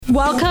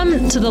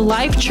Welcome to the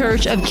Life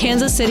Church of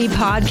Kansas City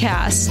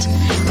podcast.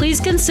 Please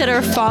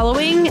consider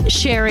following,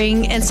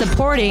 sharing, and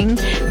supporting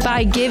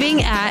by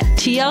giving at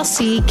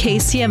tlckcmo.com.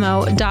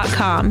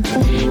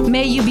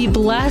 May you be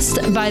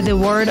blessed by the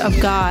word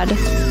of God.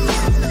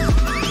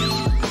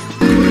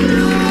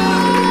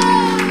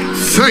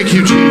 Thank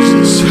you,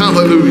 Jesus.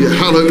 Hallelujah.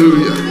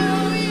 Hallelujah.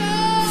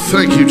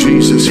 Thank you,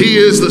 Jesus. He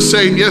is the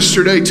same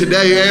yesterday,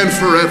 today, and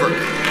forever.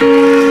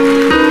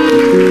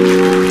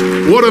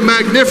 What a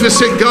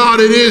magnificent God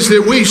it is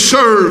that we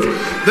serve,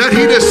 that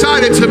He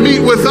decided to meet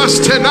with us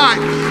tonight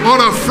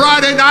on a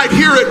Friday night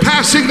here at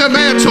Passing the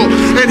Mantle.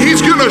 And He's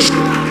going to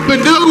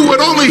do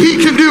what only He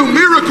can do.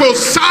 Miracles,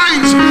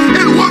 signs,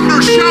 and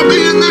wonders shall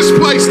be in this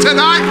place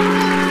tonight.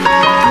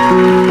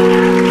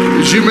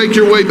 As you make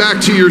your way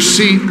back to your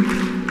seat,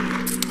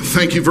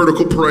 thank you,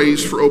 Vertical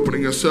Praise, for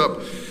opening us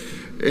up.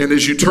 And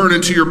as you turn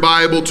into your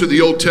Bible to the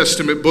Old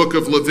Testament book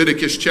of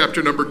Leviticus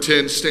chapter number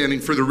 10,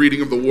 standing for the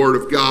reading of the Word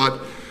of God,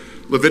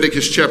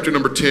 Leviticus chapter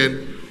number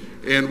 10.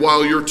 And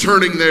while you're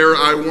turning there,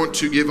 I want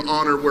to give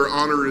honor where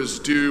honor is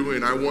due,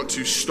 and I want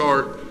to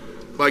start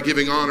by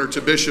giving honor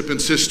to Bishop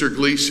and Sister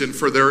Gleason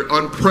for their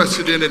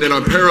unprecedented and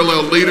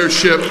unparalleled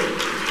leadership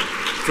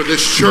for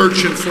this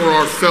church and for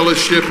our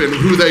fellowship and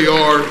who they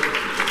are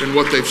and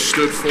what they've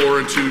stood for.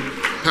 And to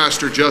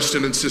Pastor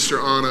Justin and Sister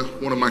Anna,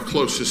 one of my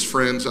closest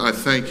friends, I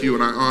thank you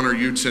and I honor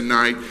you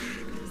tonight.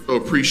 So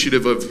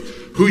appreciative of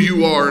who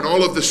you are. And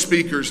all of the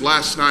speakers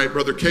last night,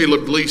 Brother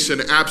Caleb Gleason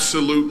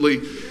absolutely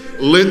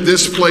lit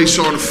this place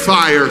on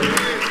fire.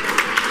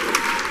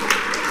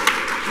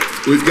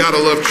 We've got to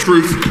love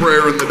truth,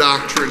 prayer, and the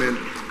doctrine. And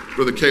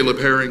Brother Caleb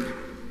Herring,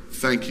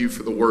 thank you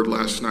for the word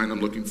last night.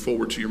 I'm looking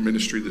forward to your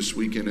ministry this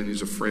weekend, and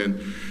he's a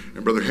friend.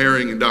 And Brother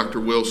Herring and Dr.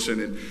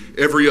 Wilson and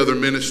every other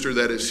minister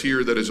that is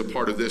here that is a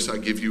part of this, I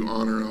give you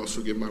honor. I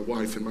also give my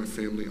wife and my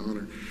family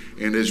honor.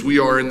 And as we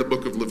are in the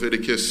book of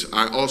Leviticus,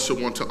 I also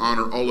want to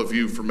honor all of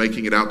you for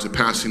making it out to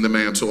Passing the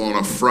Mantle on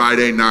a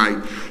Friday night,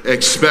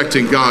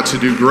 expecting God to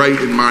do great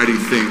and mighty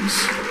things.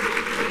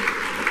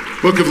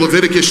 Book of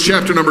Leviticus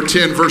chapter number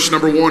 10, verse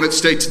number 1, it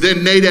states,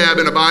 "Then Nadab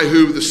and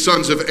Abihu, the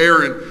sons of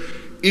Aaron,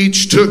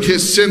 each took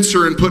his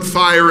censer and put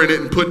fire in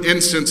it and put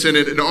incense in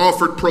it and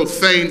offered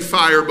profane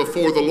fire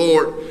before the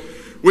Lord,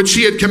 which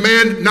he had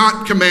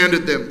not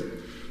commanded them.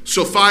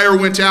 So fire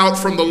went out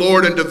from the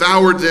Lord and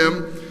devoured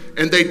them,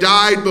 and they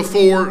died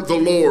before the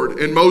Lord.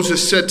 And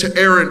Moses said to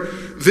Aaron,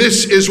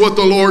 'This is what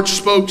the Lord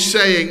spoke,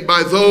 saying,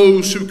 by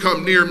those who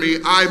come near me,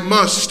 I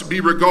must be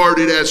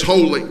regarded as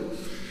holy.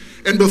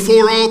 And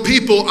before all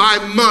people, I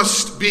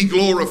must be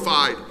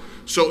glorified.'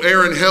 So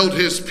Aaron held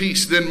his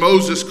peace. Then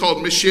Moses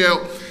called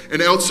Mishael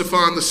and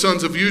Elzaphan, the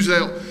sons of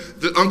Uziel,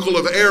 the uncle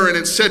of Aaron,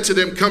 and said to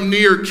them, 'Come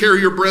near, carry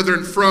your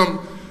brethren from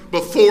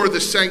before the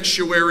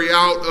sanctuary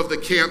out of the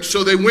camp.'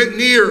 So they went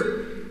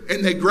near,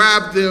 and they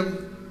grabbed them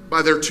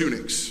by their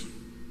tunics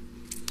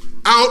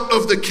out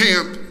of the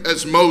camp,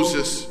 as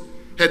Moses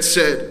had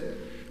said."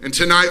 And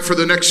tonight, for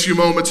the next few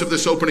moments of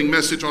this opening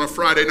message on a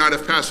Friday night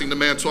of Passing the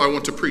Mantle, I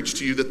want to preach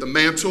to you that the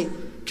mantle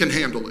can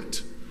handle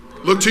it.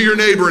 Look to your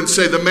neighbor and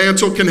say, the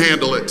mantle can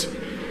handle it.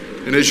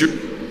 And as you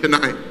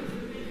tonight,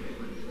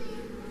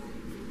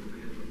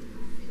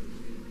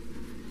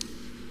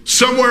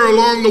 somewhere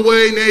along the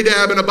way,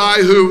 Nadab and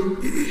Abihu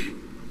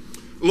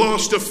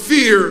lost a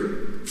fear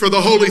for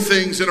the holy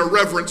things and a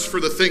reverence for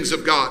the things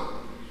of God.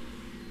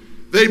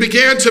 They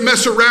began to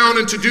mess around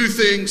and to do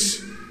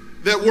things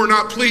that were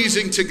not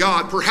pleasing to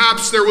God.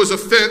 Perhaps there was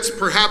offense,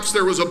 perhaps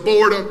there was a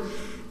boredom,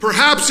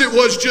 perhaps it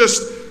was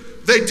just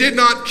they did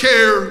not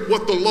care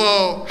what the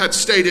law had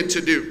stated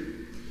to do.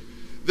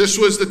 This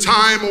was the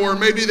time, or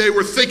maybe they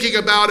were thinking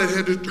about it,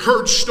 had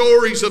heard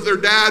stories of their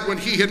dad when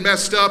he had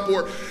messed up,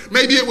 or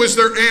maybe it was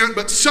their aunt,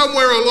 but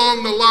somewhere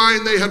along the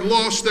line they had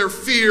lost their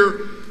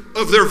fear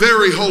of their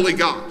very holy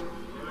God.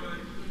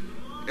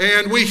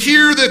 And we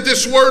hear that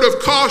this word of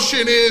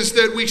caution is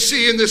that we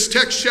see in this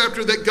text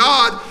chapter that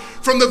God,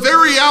 from the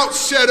very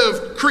outset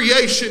of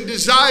creation,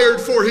 desired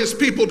for his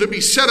people to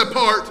be set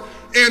apart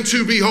and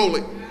to be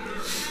holy.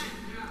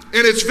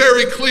 And it's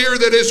very clear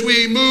that as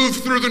we move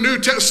through the New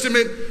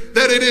Testament,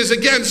 that it is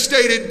again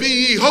stated, "Be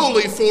ye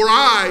holy, for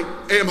I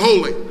am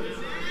holy."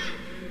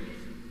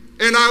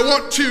 And I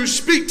want to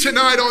speak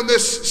tonight on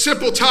this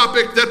simple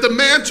topic, that the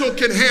mantle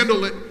can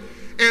handle it,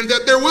 and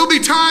that there will be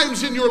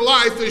times in your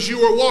life as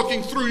you are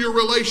walking through your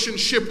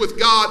relationship with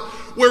God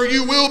where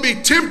you will be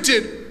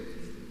tempted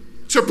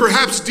to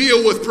perhaps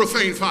deal with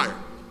profane fire.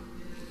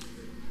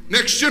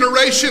 Next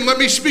generation, let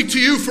me speak to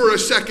you for a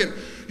second.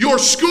 Your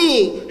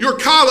school, your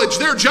college,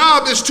 their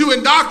job is to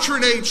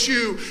indoctrinate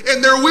you,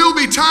 and there will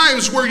be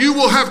times where you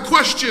will have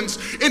questions,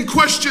 and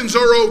questions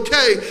are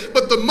okay.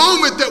 But the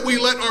moment that we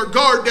let our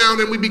guard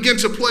down and we begin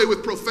to play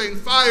with profane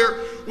fire,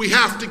 we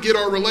have to get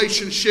our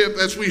relationship,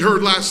 as we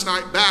heard last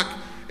night, back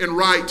and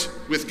right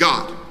with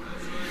God.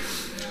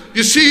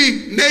 You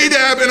see,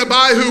 Nadab and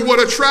Abihu, what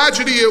a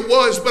tragedy it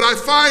was, but I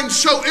find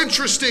so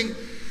interesting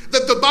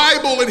that the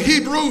Bible in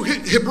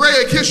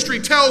Hebraic history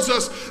tells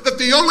us that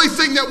the only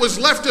thing that was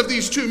left of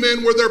these two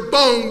men were their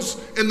bones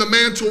and the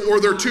mantle or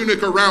their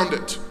tunic around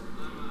it.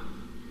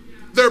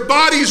 Their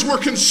bodies were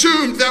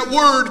consumed. That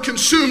word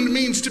consumed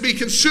means to be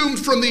consumed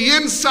from the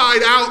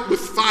inside out with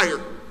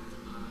fire.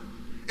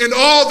 And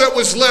all that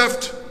was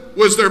left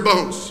was their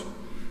bones.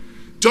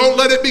 Don't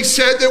let it be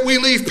said that we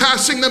leave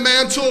passing the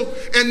mantle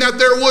and that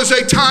there was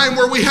a time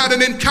where we had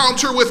an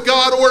encounter with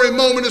God or a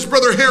moment, as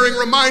Brother Herring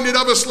reminded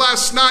of us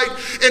last night,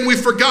 and we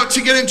forgot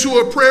to get into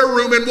a prayer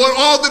room, and what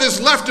all that is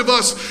left of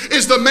us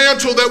is the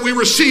mantle that we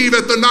receive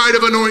at the night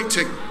of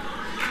anointing.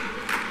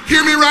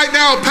 Hear me right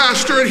now,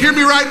 pastor, and hear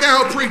me right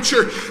now,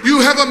 preacher.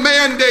 You have a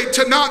mandate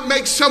to not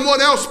make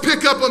someone else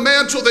pick up a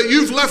mantle that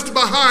you've left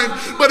behind,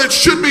 but it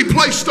should be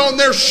placed on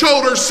their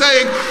shoulders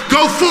saying,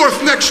 go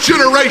forth, next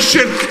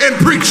generation, and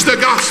preach the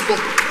gospel.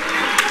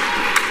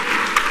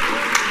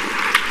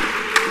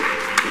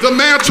 The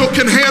mantle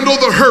can handle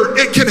the hurt.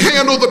 It can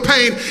handle the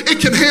pain.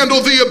 It can handle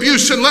the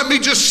abuse. And let me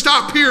just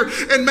stop here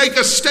and make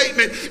a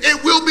statement.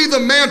 It will be the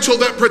mantle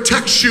that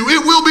protects you.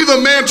 It will be the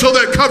mantle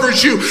that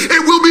covers you.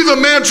 It will be the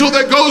mantle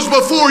that goes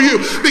before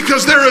you,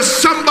 because there is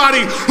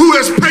somebody who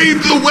has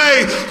paved the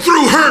way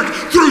through hurt,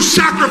 through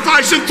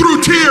sacrifice, and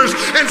through tears,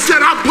 and said,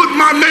 I'll put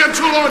my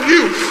mantle on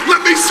you.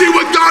 Let me see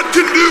what God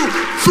can do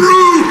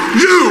through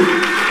you.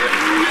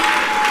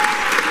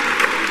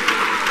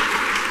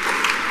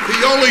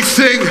 The only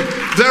thing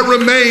that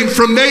remained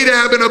from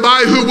Nadab and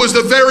Abihu was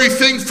the very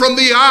thing from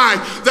the eye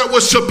that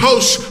was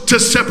supposed to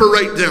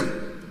separate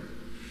them.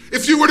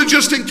 If you were to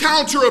just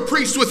encounter a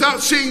priest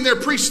without seeing their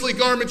priestly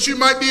garments, you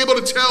might be able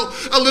to tell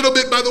a little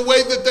bit by the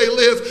way that they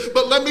live.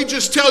 But let me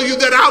just tell you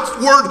that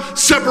outward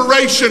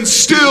separation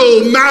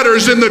still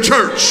matters in the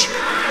church.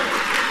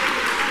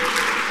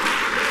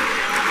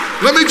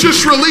 Let me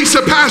just release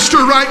a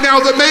pastor right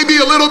now that may be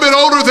a little bit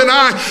older than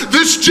I.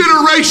 This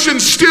generation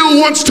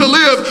still wants to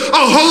live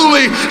a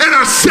holy and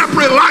a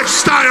separate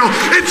lifestyle.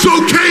 It's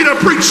okay to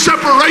preach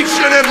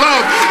separation and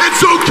love.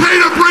 It's okay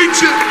to preach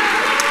it.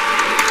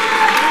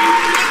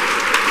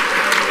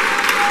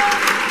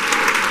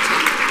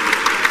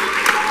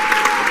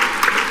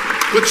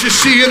 But you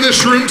see, in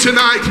this room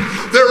tonight,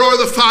 there are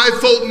the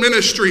fivefold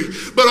ministry.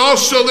 But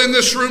also in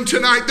this room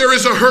tonight, there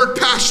is a hurt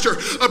pastor,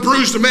 a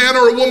bruised man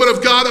or a woman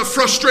of God, a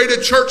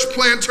frustrated church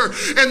planter.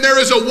 And there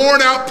is a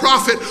worn out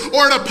prophet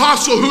or an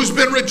apostle who's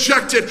been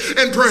rejected.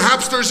 And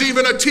perhaps there's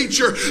even a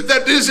teacher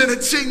that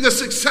isn't seeing the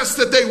success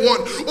that they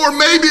want. Or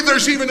maybe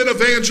there's even an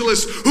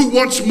evangelist who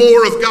wants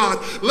more of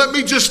God. Let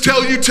me just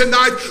tell you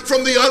tonight,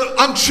 from the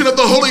unction of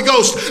the Holy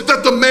Ghost,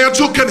 that the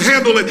mantle can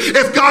handle it.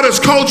 If God has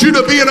called you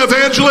to be an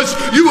evangelist,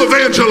 you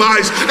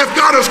evangelize. If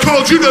God has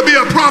called you to be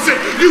a prophet,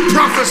 you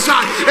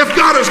prophesy. If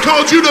God has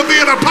called you to be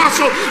an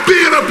apostle, be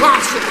an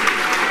apostle.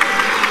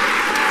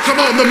 Come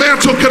on, the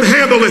mantle can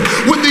handle it.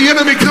 When the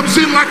enemy comes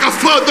in like a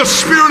flood, the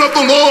Spirit of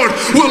the Lord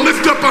will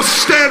lift up a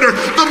standard.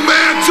 The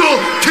mantle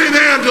can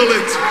handle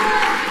it.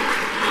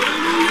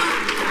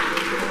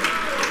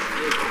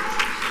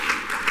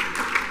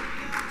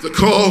 The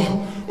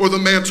call or the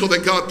mantle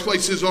that God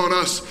places on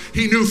us,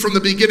 He knew from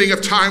the beginning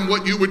of time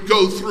what you would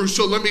go through.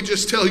 So let me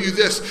just tell you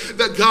this,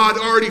 that God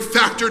already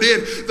factored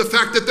in the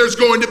fact that there's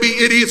going to be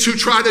idiots who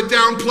try to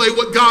downplay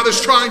what God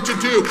is trying to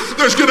do.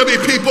 There's going to be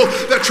people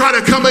that try to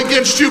come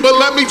against you, but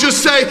let me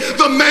just say,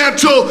 the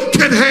mantle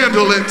can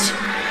handle it.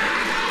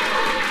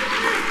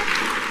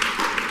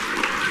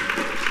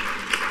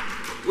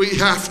 We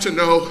have to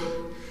know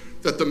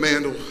that the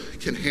mantle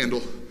can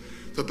handle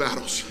the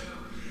battles.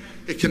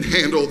 It can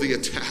handle the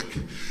attack.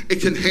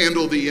 It can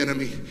handle the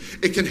enemy.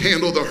 It can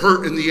handle the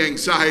hurt and the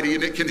anxiety,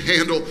 and it can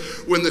handle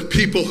when the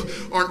people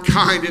aren't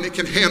kind, and it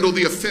can handle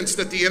the offense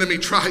that the enemy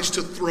tries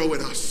to throw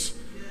at us.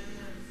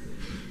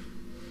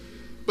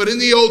 But in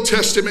the Old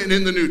Testament and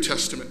in the New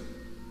Testament,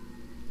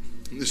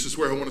 and this is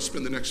where I want to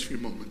spend the next few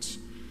moments,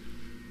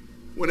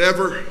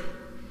 whenever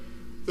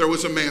there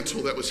was a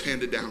mantle that was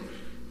handed down,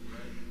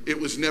 it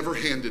was never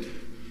handed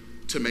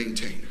to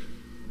maintain.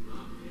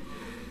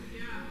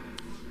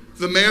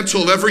 The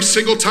mantle every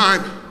single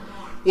time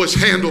was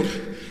handled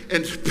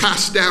and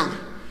passed down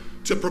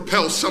to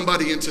propel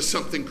somebody into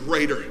something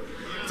greater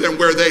than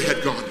where they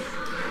had gone.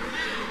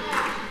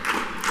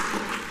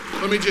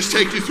 Let me just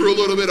take you through a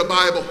little bit of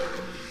Bible.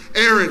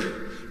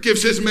 Aaron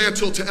gives his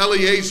mantle to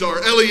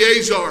Eleazar.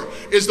 Eleazar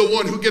is the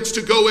one who gets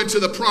to go into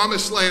the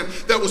promised land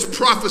that was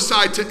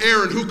prophesied to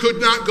Aaron, who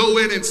could not go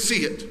in and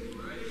see it.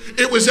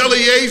 It was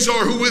Eleazar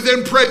who would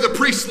then pray the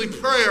priestly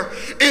prayer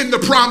in the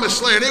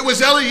promised land. It was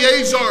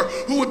Eleazar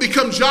who would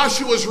become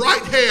Joshua's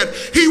right hand.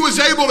 He was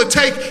able to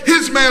take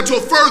his mantle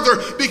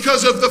further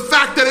because of the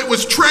fact that it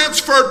was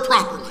transferred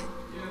properly.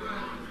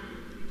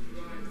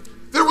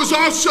 There was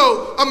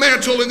also a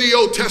mantle in the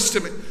Old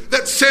Testament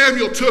that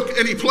Samuel took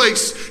and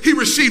he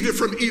received it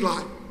from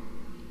Eli.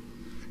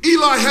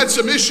 Eli had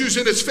some issues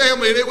in his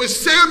family, and it was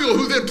Samuel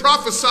who then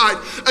prophesied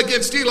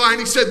against Eli,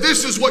 and he said,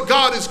 this is what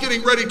God is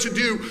getting ready to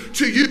do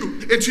to you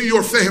and to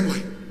your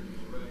family.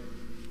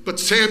 But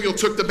Samuel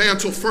took the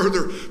mantle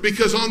further,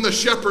 because on the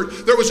shepherd,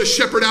 there was a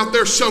shepherd out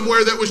there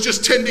somewhere that was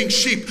just tending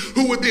sheep,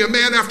 who would be a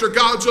man after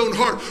God's own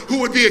heart, who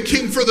would be a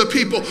king for the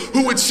people,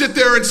 who would sit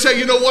there and say,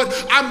 you know what,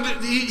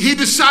 he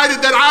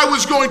decided that I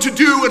was going to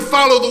do and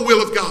follow the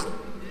will of God.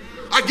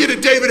 I get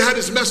it, David had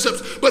his mess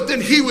ups, but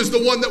then he was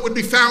the one that would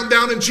be found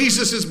down in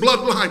Jesus'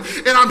 bloodline.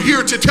 And I'm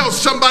here to tell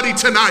somebody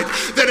tonight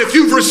that if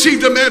you've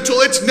received a mantle,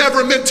 it's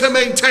never meant to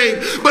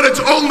maintain, but it's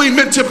only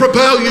meant to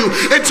propel you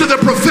into the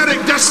prophetic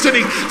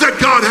destiny that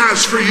God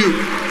has for you.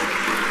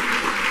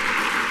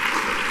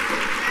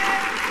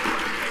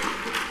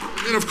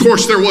 And of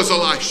course there was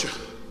Elisha,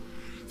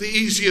 the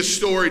easiest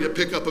story to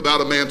pick up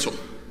about a mantle.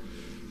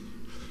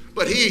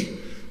 But he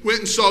went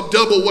and saw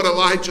double what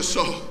Elijah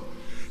saw.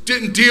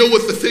 Didn't deal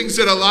with the things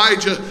that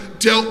Elijah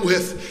dealt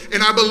with.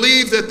 And I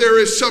believe that there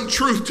is some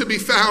truth to be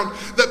found,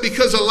 that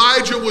because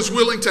Elijah was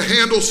willing to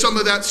handle some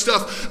of that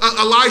stuff,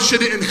 Elisha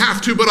didn't have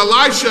to. But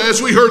Elisha,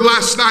 as we heard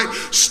last night,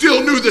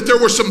 still knew that there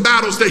were some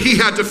battles that he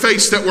had to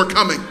face that were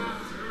coming.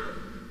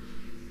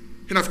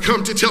 And I've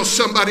come to tell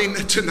somebody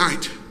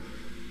tonight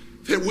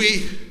that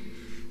we,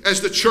 as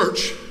the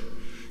church,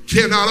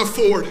 cannot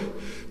afford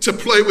to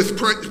play with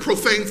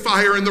profane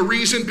fire. And the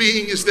reason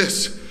being is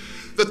this,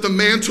 that the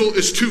mantle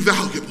is too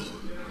valuable.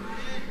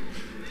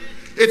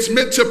 It's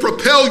meant to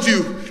propel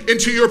you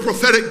into your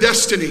prophetic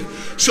destiny.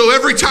 So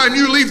every time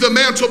you leave the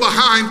mantle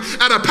behind,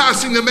 out of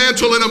passing the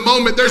mantle in a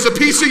moment, there's a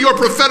piece of your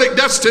prophetic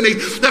destiny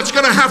that's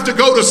going to have to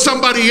go to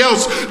somebody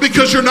else,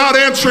 because you're not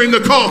answering the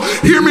call.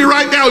 Hear me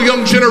right now,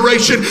 young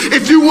generation.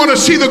 If you want to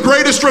see the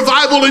greatest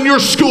revival in your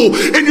school,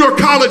 in your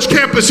college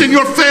campus, in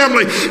your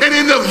family, and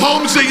in the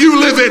homes that you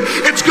live in,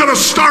 it's going to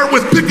start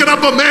with picking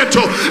up a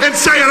mantle and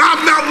saying,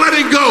 I'm not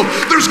letting go.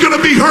 There's going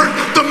to be hurt.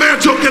 The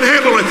mantle can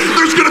handle it.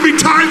 There's going to be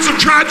times of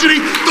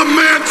tragedy. The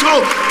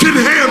mantle can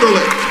handle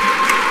it.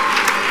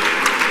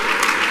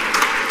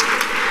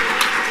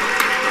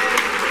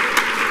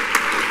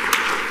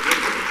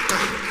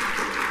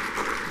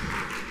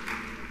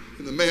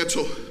 In the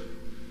mantle,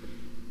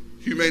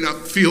 you may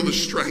not feel the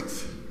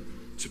strength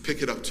to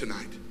pick it up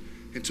tonight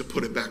and to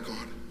put it back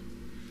on.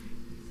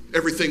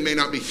 Everything may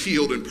not be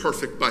healed and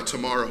perfect by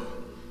tomorrow,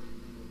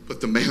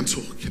 but the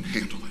mantle can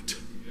handle it.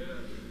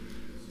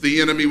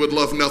 The enemy would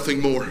love nothing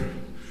more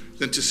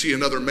than to see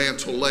another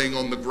mantle laying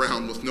on the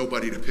ground with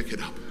nobody to pick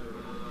it up.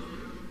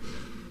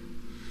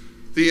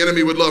 The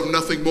enemy would love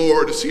nothing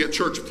more to see a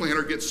church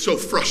planter get so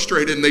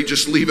frustrated and they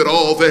just leave it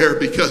all there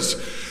because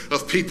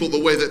of people, the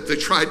way that they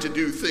tried to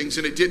do things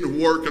and it didn't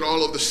work, and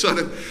all of a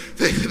sudden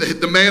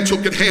the mantle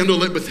could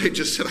handle it, but they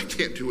just said, I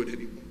can't do it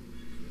anymore.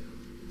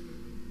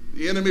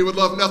 The enemy would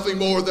love nothing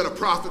more than a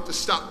prophet to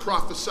stop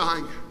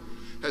prophesying,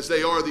 as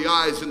they are the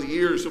eyes and the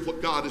ears of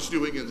what God is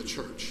doing in the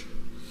church.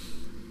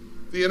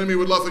 The enemy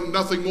would love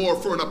nothing more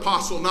for an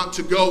apostle not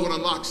to go and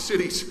unlock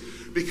cities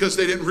because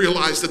they didn't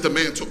realize that the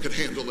mantle could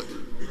handle it.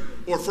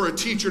 Or for a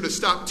teacher to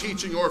stop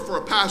teaching, or for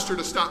a pastor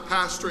to stop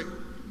pastoring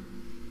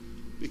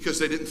because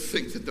they didn't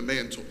think that the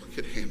mantle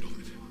could handle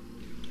it.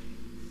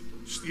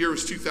 The year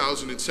was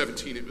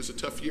 2017. It was a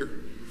tough year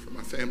for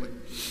my family.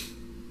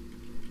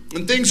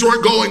 And things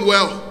weren't going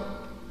well.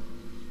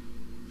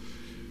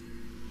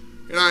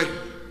 And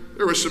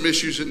there were some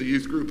issues in the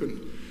youth group, and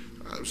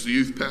I was the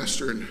youth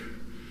pastor, and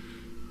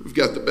we've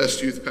got the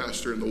best youth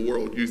pastor in the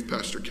world, Youth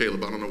Pastor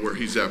Caleb. I don't know where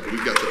he's at, but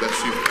we've got the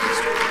best youth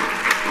pastor.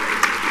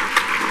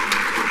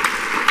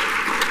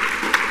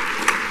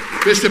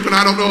 Bishop, and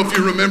I don't know if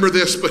you remember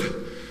this, but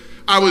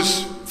I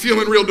was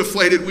feeling real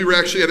deflated. We were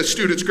actually at a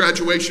student's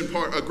graduation.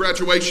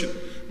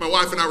 My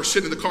wife and I were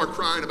sitting in the car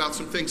crying about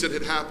some things that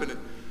had happened. And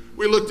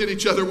we looked at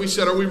each other and we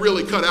said, are we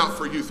really cut out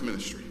for youth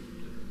ministry?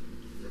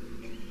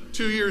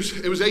 2 years,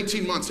 it was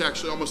 18 months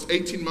actually, almost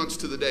 18 months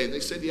to the day. And they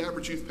said the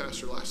average youth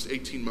pastor lasts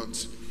 18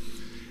 months.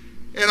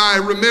 And I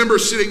remember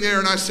sitting there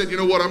and I said, you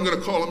know what, I'm going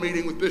to call a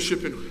meeting with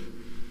Bishop. And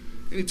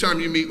anytime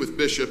you meet with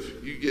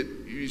Bishop, you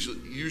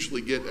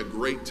usually get a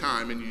great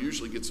time, and you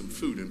usually get some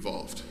food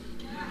involved.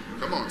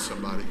 Come on,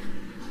 somebody.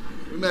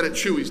 We met at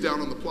Chewy's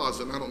down on the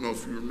plaza, and I don't know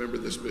if you remember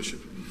this,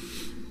 Bishop.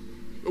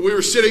 But we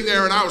were sitting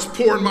there, and I was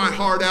pouring my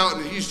heart out,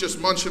 and he's just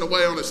munching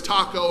away on his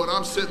taco, and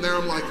I'm sitting there,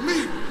 I'm like,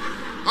 man,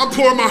 I'm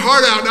pouring my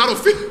heart out, and I don't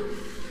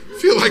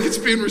feel like it's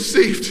being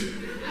received.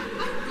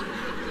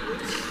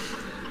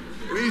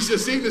 And he's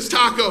just eating his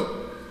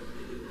taco.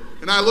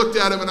 And I looked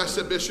at him, and I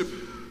said, Bishop,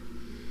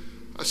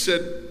 I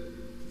said,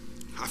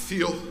 I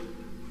feel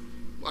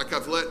like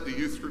I've let the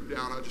youth group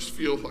down. I just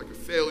feel like a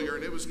failure.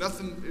 And it was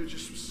nothing, it was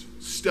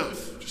just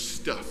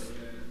stuff.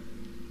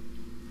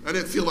 I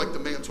didn't feel like the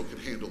mantle could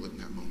handle it in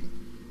that moment.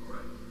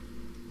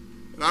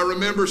 And I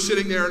remember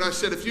sitting there and I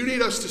said, if you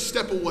need us to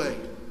step away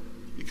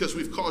because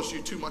we've caused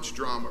you too much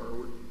drama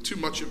or too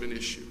much of an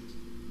issue.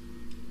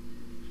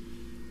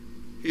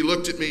 He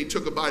looked at me,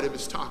 took a bite of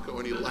his taco,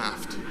 and he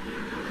laughed.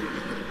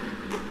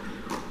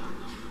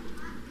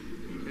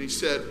 And he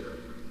said,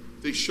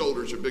 these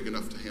shoulders are big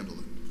enough to handle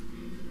it.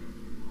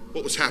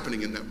 What was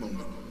happening in that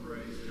moment?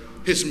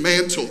 His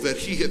mantle that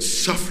he had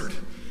suffered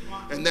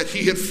and that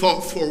he had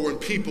fought for when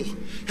people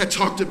had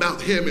talked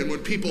about him and when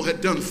people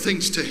had done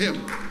things to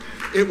him.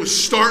 It was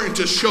starting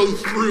to show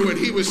through, and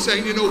he was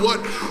saying, you know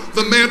what?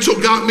 The mantle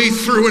got me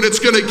through, and it's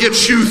going to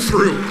get you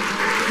through.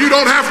 You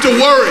don't have to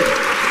worry.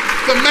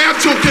 The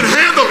mantle can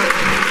handle it.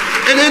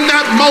 And in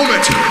that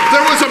moment,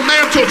 there was a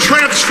mantle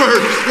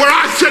transferred where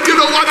I said, you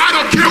know what? I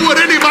don't care what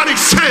anybody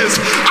says.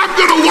 I'm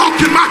going to walk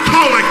in my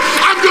calling.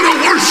 I'm going to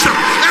worship,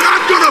 and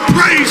I'm going to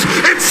praise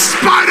in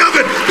spite of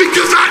it,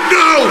 because I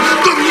know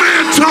the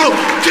mantle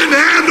can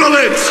handle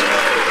it.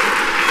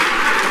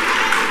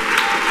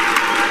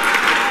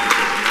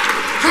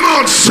 Come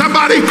on,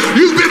 somebody.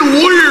 You've been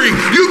weary.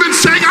 You've been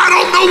saying, I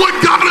don't know what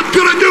God is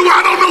going to do.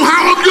 I don't know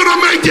how I'm going to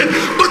make it.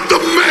 But the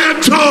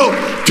mantle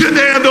can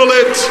handle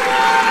it.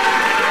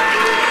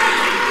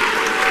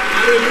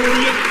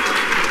 Hallelujah.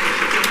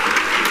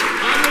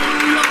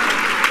 Hallelujah.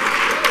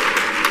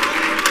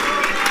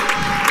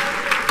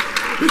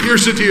 But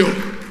here's the deal.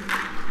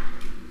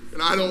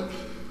 And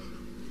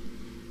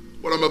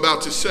what I'm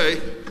about to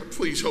say,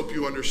 please hope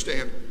you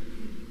understand.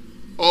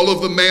 All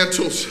of the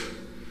mantles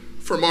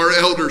from our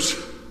elders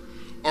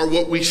are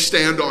what we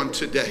stand on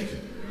today.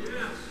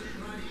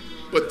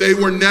 But they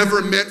were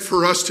never meant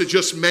for us to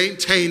just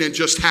maintain and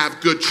just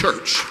have good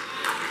church.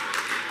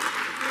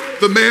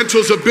 The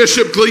mantles of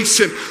Bishop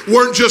Gleason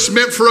weren't just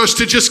meant for us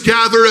to just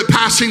gather at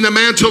passing the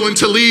mantle and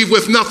to leave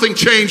with nothing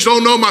changed. Oh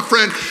no, my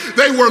friend.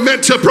 They were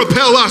meant to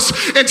propel us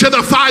into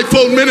the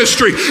fivefold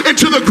ministry,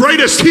 into the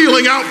greatest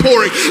healing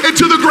outpouring,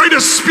 into the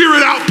greatest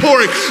spirit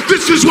outpouring.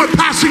 This is what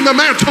passing the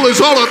mantle is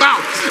all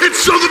about.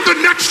 It's so that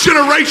the next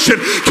generation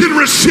can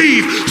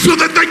receive, so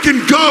that they can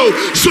go,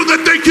 so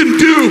that they can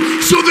do,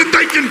 so that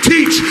they can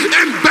teach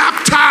and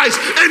baptize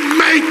and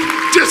make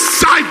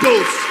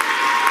disciples.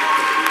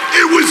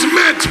 It was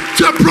meant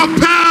to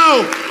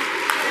propel.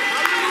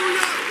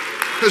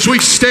 As we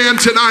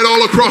stand tonight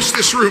all across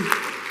this room,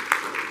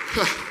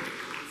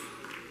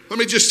 let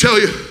me just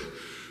tell you,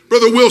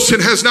 Brother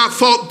Wilson has not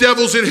fought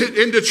devils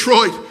in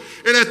Detroit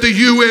and at the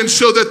UN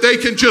so that they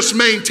can just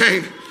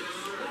maintain.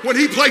 When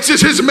he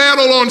places his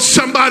mantle on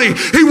somebody,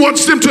 he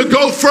wants them to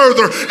go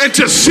further and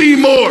to see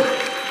more.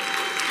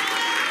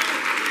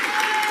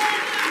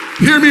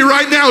 Hear me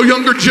right now,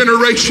 younger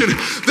generation,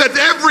 that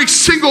every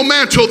single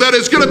mantle that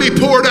is going to be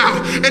poured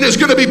out and is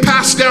going to be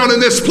passed down in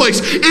this place,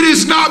 it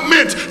is not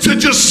meant to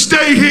just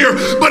stay here,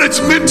 but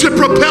it's meant to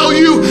propel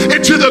you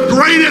into the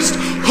greatest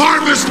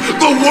harvest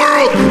the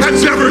world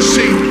has ever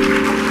seen.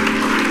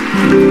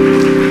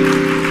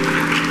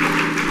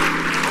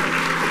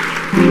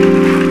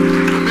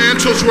 The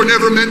mantles were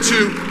never meant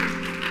to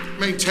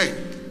maintain.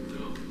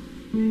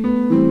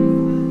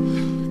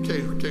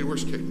 Okay,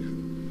 where's Kate?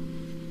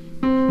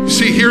 You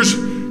see, here's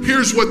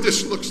what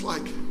this looks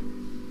like.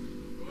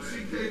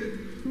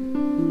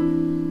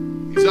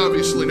 He's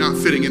obviously not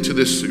fitting into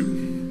this suit.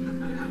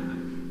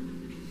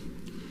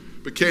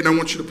 But Caden, I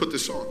want you to put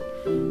this on.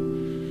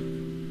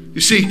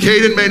 You see,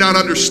 Caden may not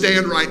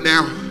understand right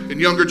now, in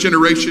younger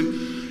generation,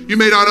 you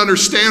may not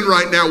understand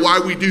right now why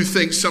we do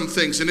some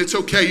things, and it's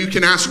okay. You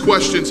can ask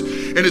questions.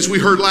 And as we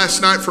heard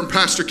last night from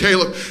Pastor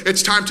Caleb,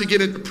 it's time to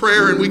get into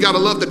prayer, and we got to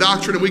love the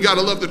doctrine and we got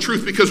to love the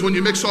truth, because when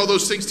you mix all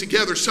those things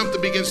together, something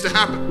begins to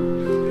happen.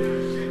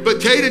 But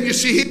Caden, you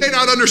see, he may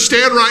not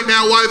understand right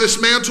now why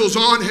this mantle's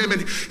on him,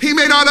 and he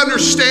may not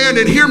understand,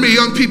 and hear me,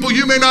 young people,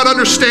 you may not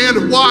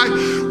understand why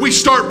we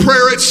start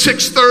prayer at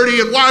 6:30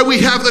 and why we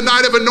have the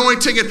night of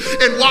anointing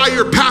and why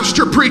your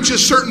pastor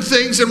preaches certain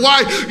things and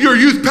why your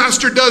youth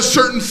pastor does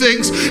certain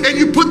things, and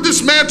you put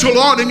this mantle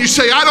on and you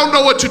say, I don't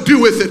know what to do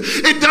with it.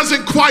 It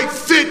doesn't quite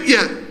fit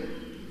yet.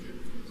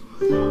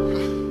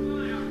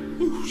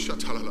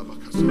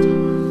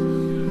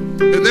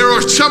 And there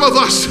are some of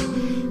us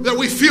that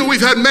we feel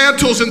we've had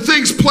mantles and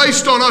things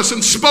placed on us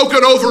and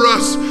spoken over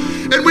us,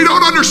 and we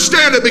don't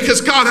understand it because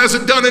God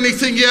hasn't done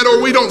anything yet,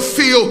 or we don't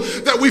feel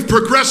that we've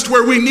progressed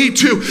where we need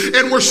to,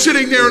 and we're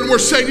sitting there and we're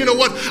saying, you know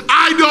what,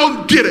 I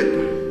don't get it.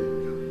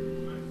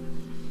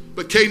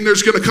 But Caden,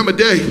 there's going to come a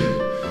day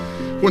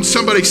when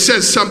somebody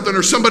says something,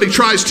 or somebody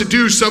tries to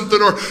do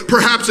something, or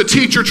perhaps a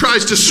teacher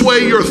tries to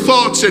sway your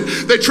thoughts and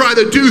they try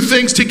to do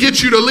things to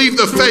get you to leave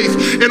the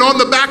faith. And on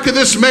the back of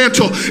this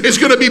mantle is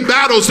going to be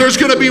battles. There's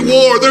going to be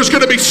war. There's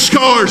going to be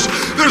scars.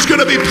 There's going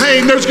to be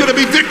pain. There's going to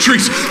be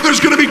victories. There's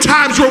going to be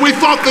times where we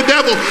fought the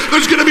devil.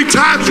 There's going to be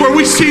times where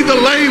we see the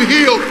lame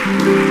healed.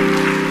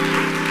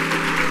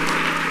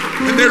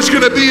 And there's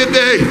going to be a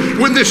day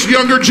when this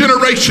younger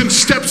generation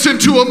steps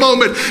into a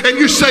moment and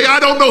you say, I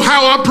don't know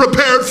how I'm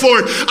prepared for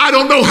it. I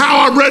don't know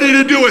how I'm ready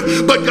to do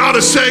it. But God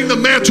is saying the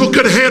mantle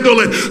could handle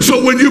it.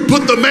 So when you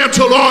put the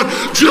mantle on,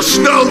 just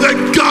know that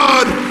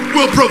God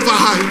will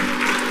provide.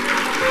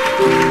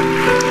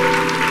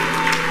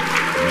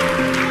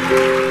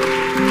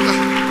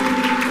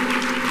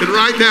 And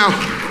right now,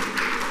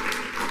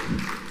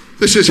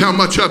 this is how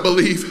much I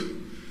believe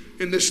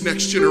in this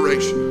next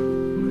generation.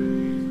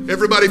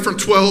 Everybody from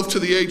 12 to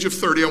the age of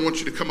 30, I want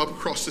you to come up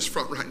across this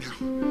front right now.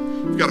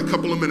 We've got a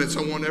couple of minutes.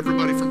 I want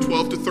everybody from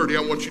 12 to 30,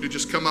 I want you to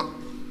just come up.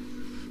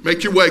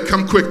 Make your way.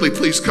 Come quickly,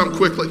 please. Come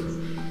quickly.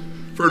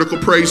 Vertical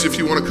praise, if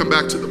you want to come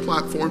back to the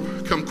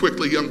platform. Come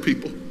quickly, young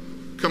people.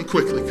 Come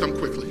quickly, come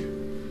quickly.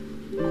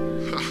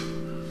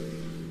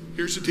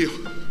 Here's the deal.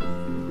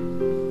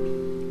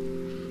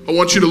 I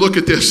want you to look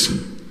at this.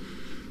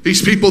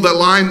 These people that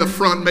line the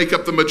front make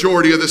up the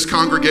majority of this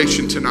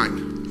congregation tonight.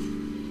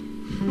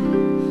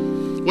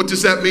 What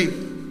does that mean?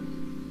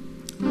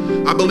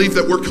 I believe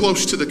that we're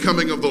close to the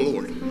coming of the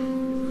Lord.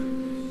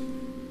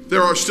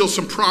 There are still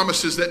some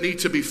promises that need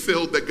to be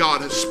filled that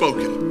God has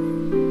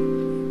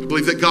spoken. I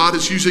believe that God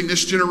is using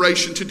this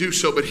generation to do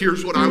so, but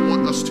here's what I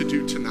want us to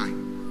do tonight.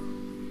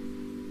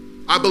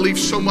 I believe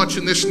so much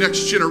in this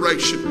next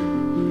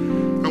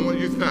generation. I want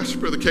Youth Pastor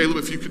Brother Caleb,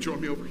 if you could join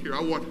me over here.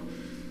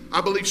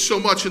 I believe so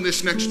much in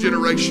this next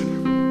generation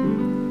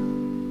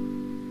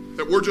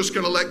that we're just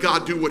going to let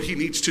God do what he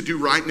needs to do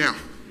right now.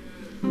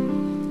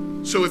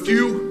 So if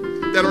you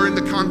that are in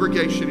the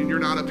congregation and you're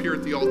not up here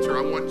at the altar,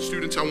 I want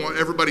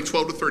everybody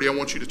 12 to 30, I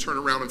want you to turn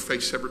around and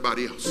face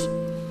everybody else.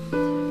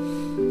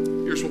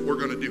 Here's what we're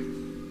going to do.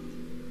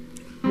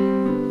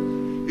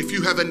 If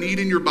you have a need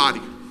in your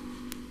body,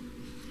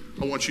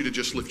 I want you to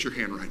just lift your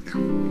hand right now.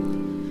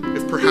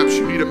 If perhaps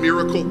you need a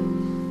miracle,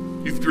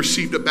 you've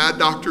received a bad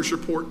doctor's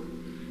report,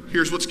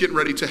 here's what's getting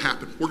ready to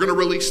happen. We're going to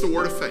release the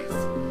word of faith.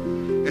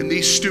 And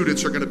these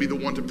students are going to be the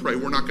one to pray.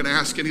 We're not going to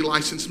ask any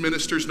licensed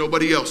ministers,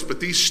 nobody else. But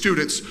these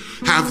students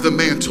have the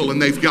mantle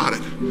and they've got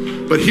it.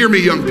 But hear me,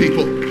 young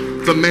people,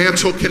 the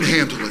mantle can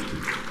handle it.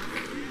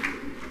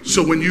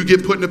 So when you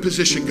get put in a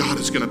position, God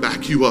is going to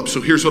back you up.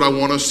 So here's what I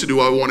want us to do.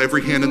 I want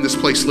every hand in this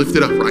place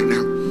lifted up right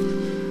now.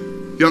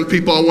 Young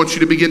people, I want you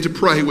to begin to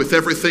pray with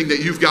everything that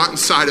you've got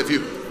inside of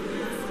you.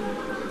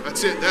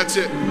 That's it. That's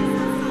it.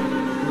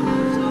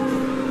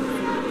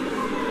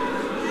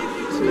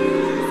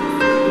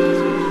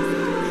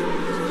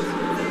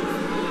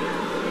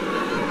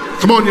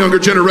 Come on, younger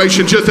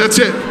generation, that's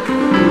it.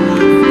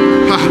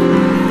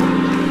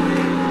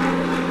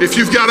 If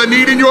you've got a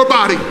need in your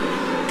body,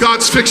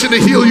 God's fixing to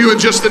heal you in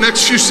just the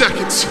next few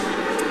seconds.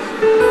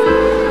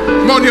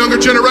 Come on, younger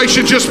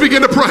generation, just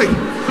begin to pray.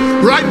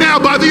 Right now,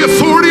 by the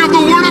authority of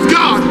the Word of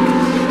God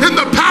and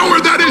the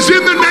power that is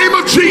in the name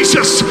of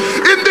Jesus,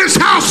 in this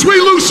house we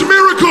loose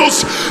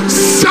miracles,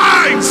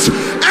 signs,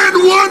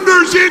 and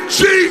wonders in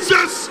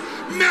Jesus'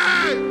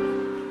 name.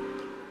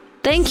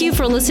 Thank you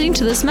for listening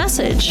to this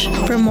message.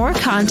 For more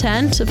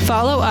content,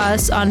 follow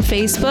us on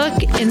Facebook,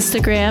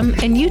 Instagram,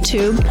 and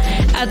YouTube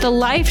at The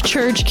Life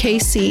Church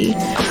KC.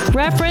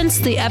 Reference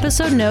the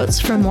episode notes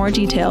for more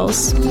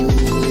details.